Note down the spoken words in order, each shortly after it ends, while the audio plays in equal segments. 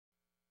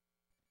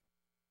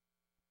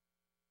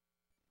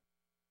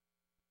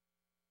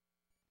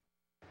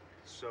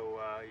So,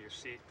 your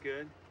seat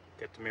good?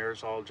 Get the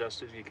mirrors all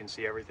adjusted, you can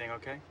see everything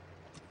okay?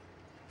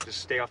 Just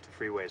stay off the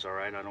freeways, all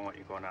right? I don't want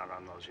you going out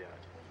on those yet.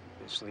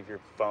 Just leave your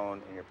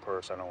phone in your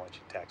purse. I don't want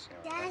you texting,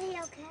 okay? Daddy,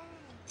 okay.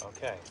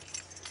 Okay.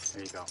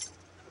 There you go.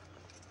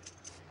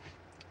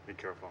 Be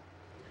careful.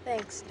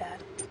 Thanks, Dad.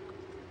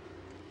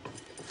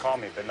 Call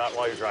me, but not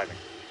while you're driving.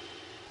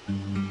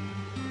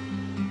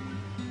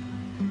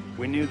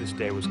 We knew this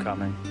day was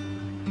coming.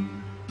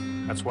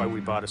 That's why we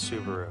bought a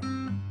Subaru.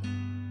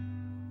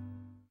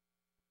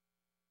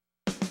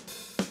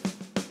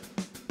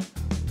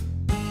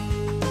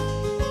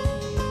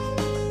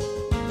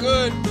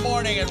 Good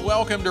morning and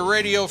welcome to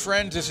Radio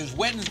Friends. This is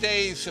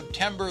Wednesday,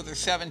 September the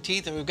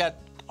 17th, and we've got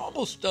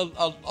almost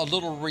a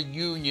little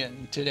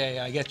reunion today,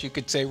 I guess you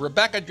could say.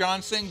 Rebecca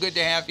Johnson, good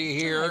to have you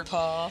here. Hi,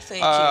 Paul.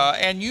 Thank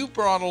you. And you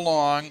brought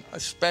along a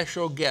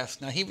special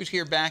guest. Now, he was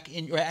here back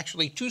in,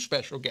 actually two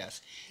special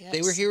guests. Yes.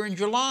 They were here in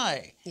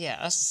July.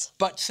 Yes.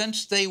 But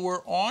since they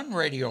were on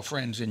Radio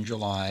Friends in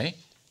July,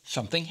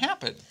 something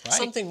happened, right?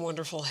 Something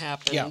wonderful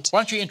happened. Yeah.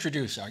 Why don't you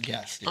introduce our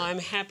guest here? I'm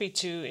happy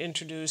to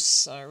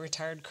introduce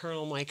retired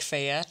Colonel Mike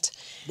Fayette.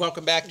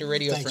 Welcome back to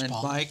Radio Thanks, Friends,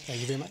 Paul. Mike.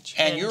 Thank you very much.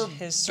 And And your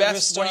his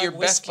best, service one of your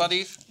dog, best Whiskey.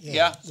 buddies?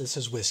 Yeah. This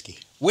is Whiskey.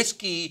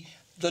 Whiskey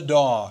the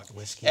dog.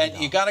 Whiskey the And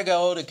dog. you got to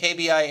go to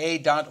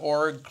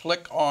kbia.org,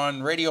 click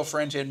on Radio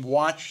Friends, and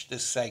watch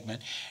this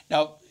segment.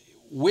 Now,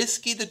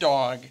 Whiskey the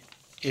dog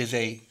is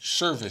a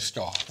service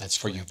dog. That's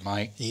for correct. you,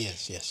 Mike. He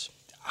is, yes.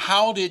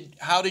 How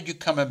did you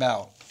come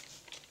about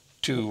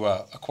to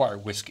acquire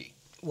Whiskey?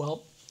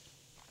 Well,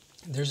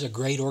 there's a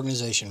great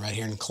organization right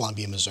here in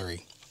Columbia,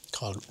 Missouri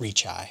called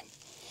ReCHAI.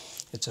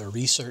 It's a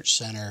research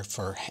center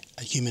for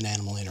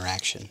human-animal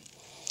interaction.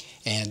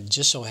 And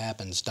just so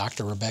happens,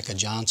 Dr. Rebecca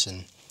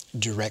Johnson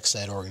directs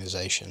that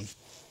organization.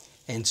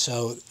 And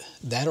so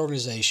that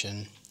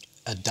organization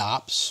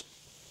adopts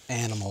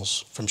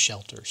animals from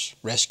shelters,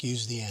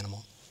 rescues the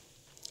animal,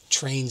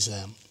 trains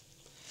them,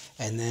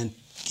 and then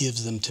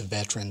gives them to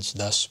veterans,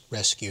 thus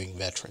rescuing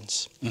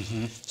veterans.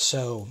 Mm-hmm.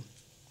 So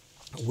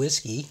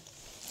Whiskey...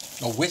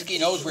 Well, Whiskey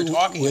knows we're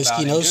talking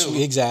Whiskey about knows him,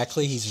 too.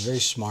 exactly. He's a very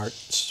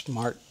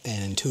smart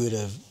and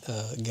intuitive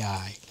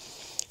guy.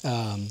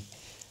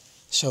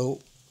 So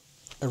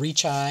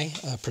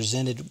ReCHAI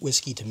presented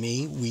Whiskey to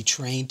me. We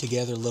trained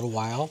together a little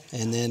while,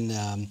 and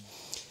then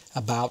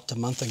about a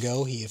month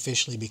ago, he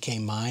officially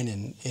became mine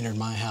and entered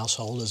my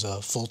household as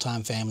a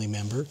full-time family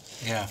member.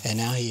 Yeah. And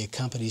now he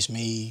accompanies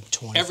me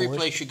 24. Every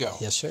place you go.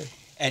 Yes, sir.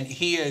 And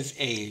he is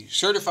a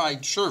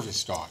certified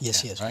service dog.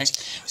 Yes, then, he is.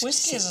 Right?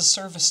 Whiskey is a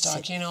service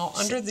dog. You know,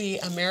 under the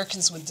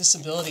Americans with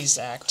Disabilities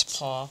Act,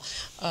 Paul,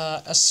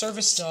 a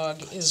service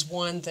dog is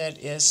one that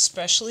is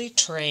specially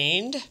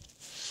trained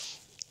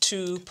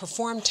to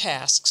perform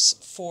tasks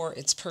for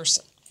its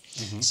person.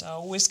 Mm-hmm.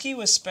 So Whiskey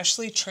was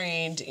specially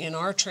trained in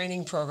our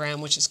training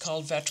program, which is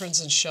called Veterans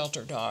and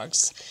Shelter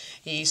Dogs.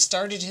 He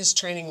started his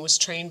training, was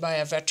trained by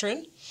a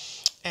veteran,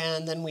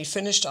 and then we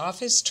finished off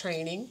his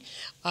training,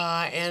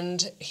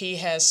 and he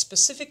has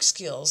specific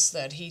skills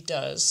that he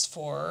does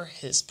for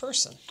his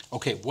person.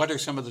 Okay, what are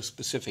some of the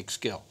specific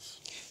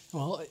skills?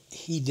 Well,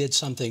 he did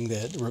something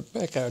that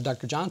Rebecca,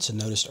 Dr. Johnson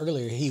noticed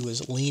earlier. He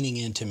was leaning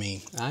into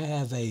me. I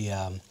have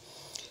a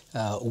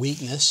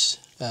weakness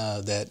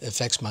that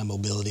affects my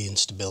mobility and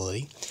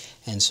stability.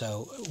 And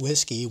so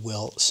Whiskey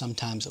will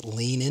sometimes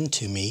lean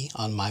into me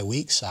on my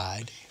weak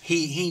side.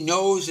 He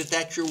knows that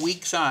that's your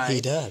weak side. He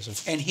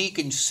does. And he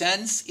can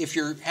sense if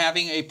you're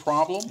having a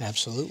problem.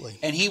 Absolutely.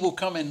 And he will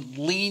come and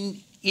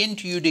lean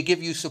into you to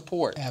give you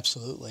support.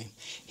 Absolutely.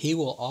 He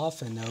will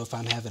often know if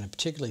I'm having a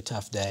particularly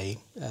tough day,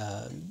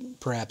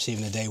 perhaps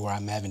even a day where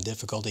I'm having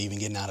difficulty even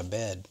getting out of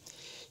bed.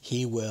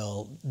 He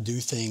will do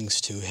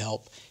things to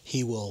help.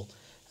 He will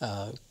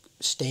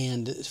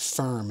stand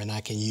firm, and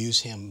I can use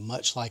him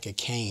much like a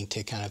cane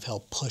to kind of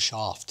help push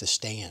off to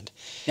stand.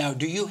 Now,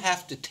 do you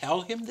have to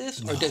tell him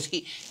this, or No. does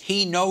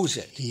he knows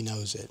it? He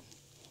knows it.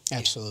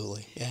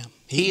 Absolutely, yeah.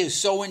 He is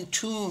so in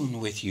tune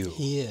with you.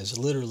 He is,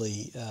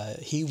 literally.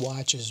 He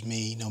watches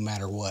me no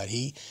matter what.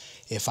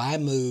 If I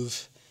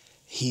move,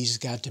 he's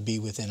got to be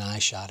within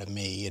eyeshot of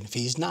me, and if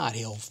he's not,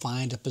 he'll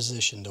find a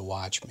position to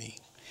watch me.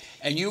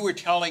 And you were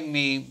telling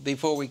me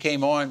before we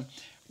came on,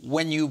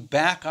 when you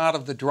back out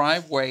of the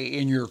driveway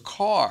in your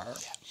car,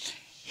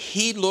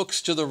 he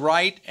looks to the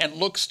right and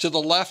looks to the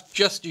left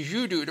just as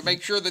you do to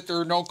make sure that there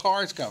are no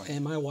cars coming.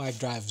 And my wife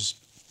drives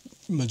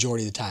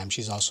majority of the time.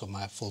 She's also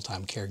my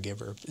full-time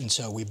caregiver. And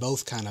so we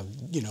both kind of,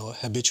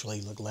 habitually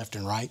look left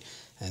and right,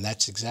 and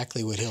that's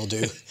exactly what he'll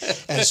do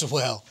as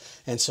well.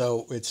 And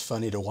so it's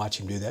funny to watch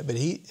him do that. But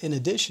in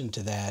addition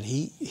to that,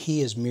 he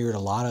has mirrored a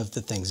lot of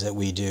the things that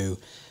we do.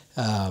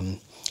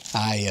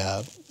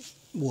 I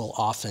will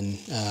often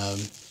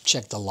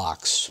check the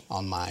locks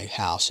on my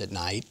house at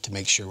night to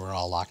make sure we're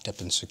all locked up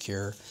and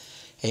secure.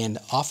 And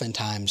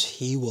oftentimes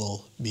he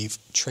will be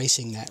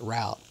tracing that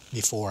route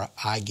before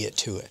I get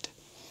to it.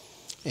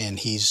 And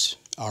he's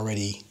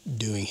already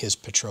doing his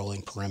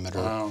patrolling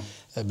perimeter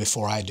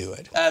before I do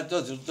it.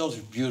 Those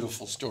are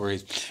beautiful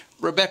stories.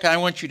 Rebecca, I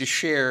want you to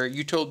share,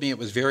 you told me it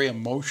was very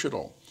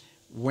emotional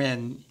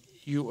when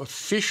you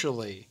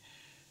officially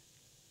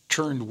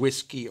turned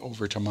Whiskey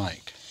over to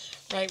Mike?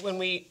 Right, when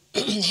we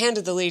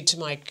handed the lead to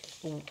Mike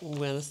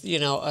with,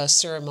 a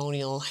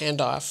ceremonial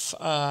handoff,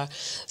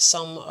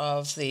 some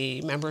of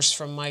the members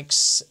from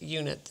Mike's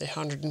unit, the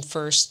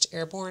 101st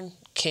Airborne,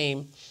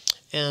 came,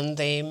 and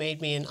they made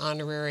me an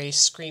honorary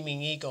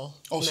Screaming Eagle.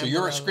 Oh, so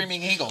you're a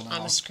Screaming Eagle now.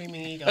 I'm a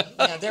Screaming Eagle.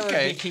 Yeah, there would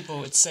be people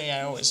who would say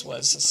I always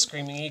was a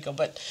Screaming Eagle,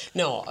 but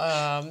no,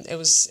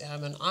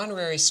 I'm an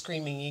honorary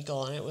Screaming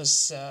Eagle, and it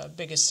was the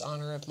biggest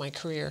honor of my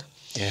career.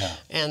 Yeah.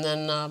 And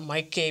then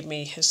Mike gave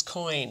me his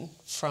coin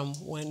from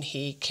when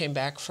he came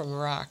back from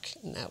Iraq,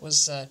 and that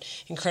was an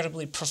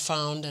incredibly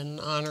profound and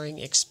honoring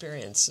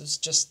experience. It was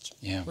just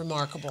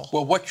remarkable.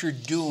 Well, what you're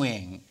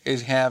doing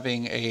is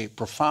having a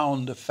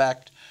profound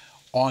effect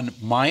on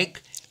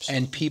Mike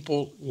and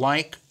people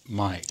like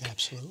Mike.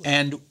 Absolutely.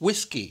 And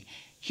Whiskey.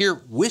 Here,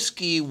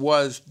 Whiskey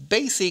was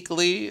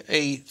basically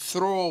a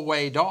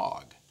throwaway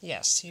dog.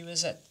 Yes, he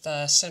was at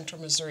the Central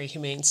Missouri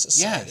Humane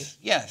Society.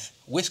 Yes.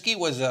 Whiskey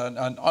was an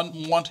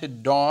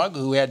unwanted dog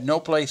who had no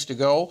place to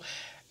go.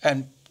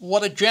 And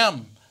what a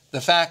gem, the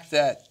fact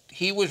that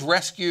he was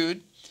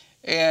rescued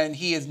and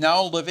he is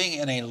now living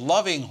in a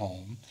loving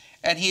home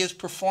and he is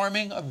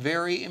performing a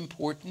very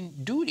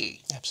important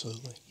duty.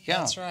 Absolutely. Yeah.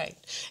 That's right.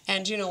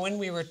 And, when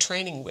we were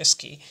training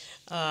Whiskey,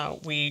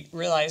 we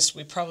realized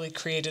we probably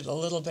created a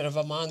little bit of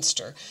a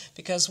monster,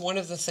 because one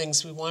of the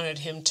things we wanted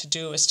him to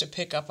do is to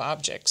pick up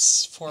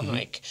objects for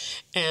Mike.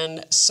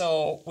 And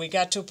so we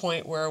got to a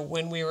point where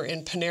when we were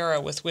in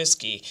Panera with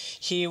Whiskey,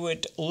 he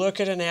would look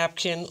at a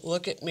napkin,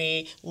 look at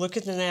me, look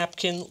at the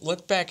napkin,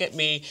 look back at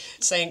me,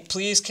 saying,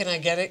 "Please, can I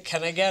get it?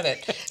 Can I get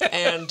it?"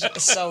 And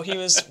so he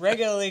was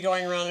regularly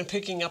going around and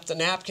picking up the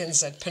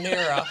napkins at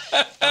Panera.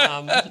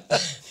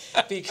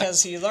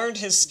 Because he learned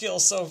his skill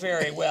so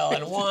very well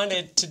and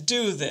wanted to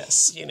do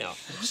this,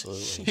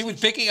 Absolutely. He was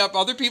picking up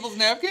other people's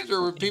napkins,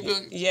 or were people?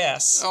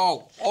 Yes.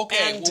 Oh,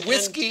 okay. And, well,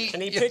 Whiskey.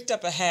 And he picked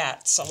up a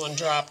hat someone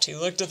dropped. He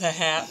looked at the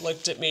hat,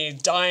 looked at me,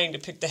 dying to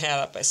pick the hat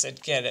up. I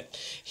said, "Get it."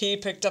 He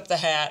picked up the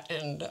hat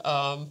and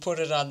put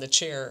it on the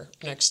chair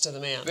next to the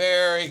man.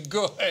 Very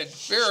good.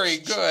 Very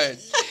good.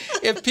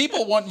 If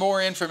people want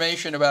more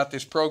information about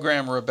this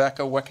program,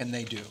 Rebecca, what can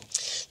they do?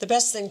 The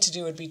best thing to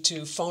do would be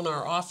to phone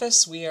our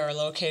office. We're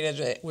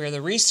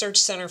the Research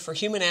Center for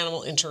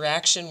Human-Animal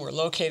Interaction. We're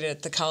located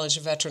at the College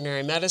of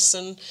Veterinary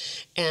Medicine,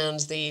 and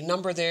the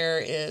number there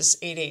is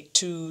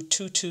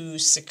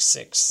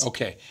 882-2266.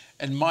 Okay.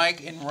 And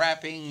Mike, in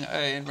wrapping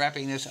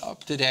this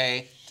up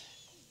today,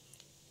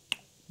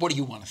 what do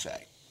you want to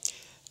say?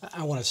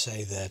 I want to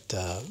say that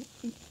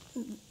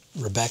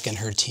Rebecca and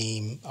her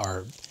team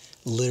are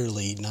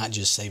literally not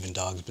just saving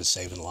dogs, but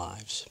saving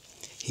lives.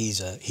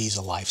 He's a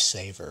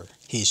lifesaver.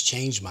 He's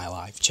changed my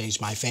life, changed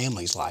my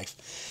family's life,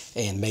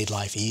 and made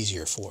life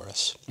easier for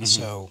us.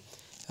 So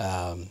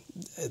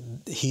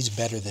he's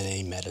better than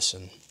any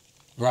medicine.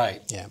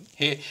 Right. Yeah.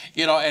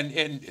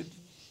 And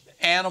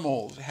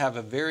animals have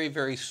a very,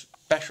 very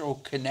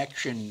special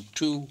connection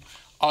to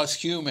us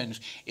humans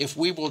if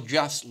we will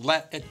just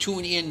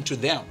tune in to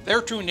them.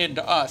 They're tuned in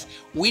to us.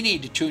 We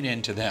need to tune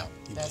in to them.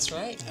 That's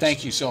right.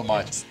 Thank you so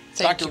much. Yes.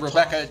 Dr.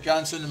 Rebecca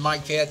Johnson and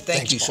Mike Fayette,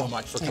 thank you so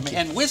much for coming.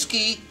 And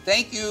Whiskey,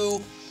 thank you.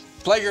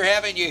 Pleasure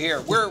having you here.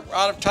 We're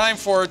out of time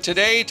for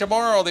today,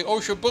 tomorrow, the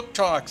OSHA Book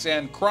Talks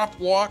and Crop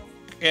Walk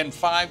and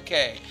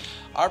 5K.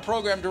 Our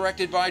program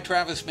directed by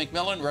Travis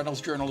McMillan,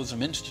 Reynolds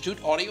Journalism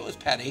Institute. Audio is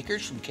Pat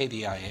Akers from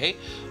KBIA.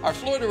 Our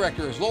floor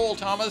director is Lowell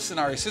Thomas, and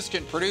our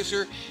assistant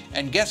producer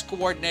and guest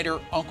coordinator,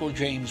 Uncle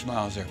James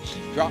Mauser.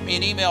 Drop me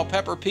an email,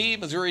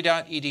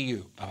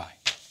 pepperp@missouri.edu. Bye-bye.